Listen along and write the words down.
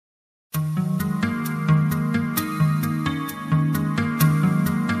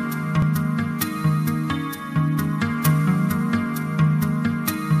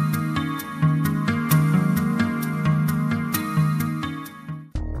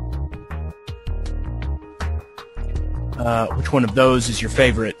which one of those is your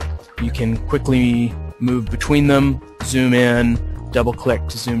favorite. You can quickly move between them, zoom in, double-click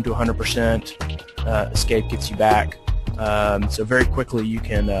to zoom to 100%, escape gets you back. So very quickly you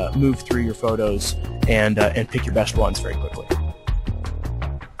can move through your photos and pick your best ones very quickly.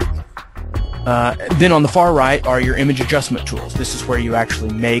 Then on the far right are your image adjustment tools. This is where you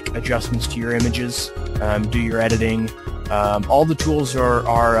actually make adjustments to your images, do your editing. All the tools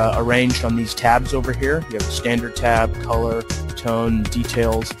are arranged on these tabs over here. You have the standard tab, color, tone,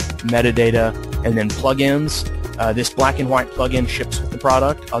 details, metadata, and then plugins. This black and white plugin ships with the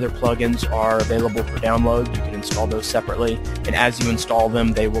product. Other plugins are available for download. You can install those separately, and as you install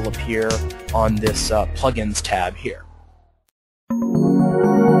them, they will appear on this plugins tab here.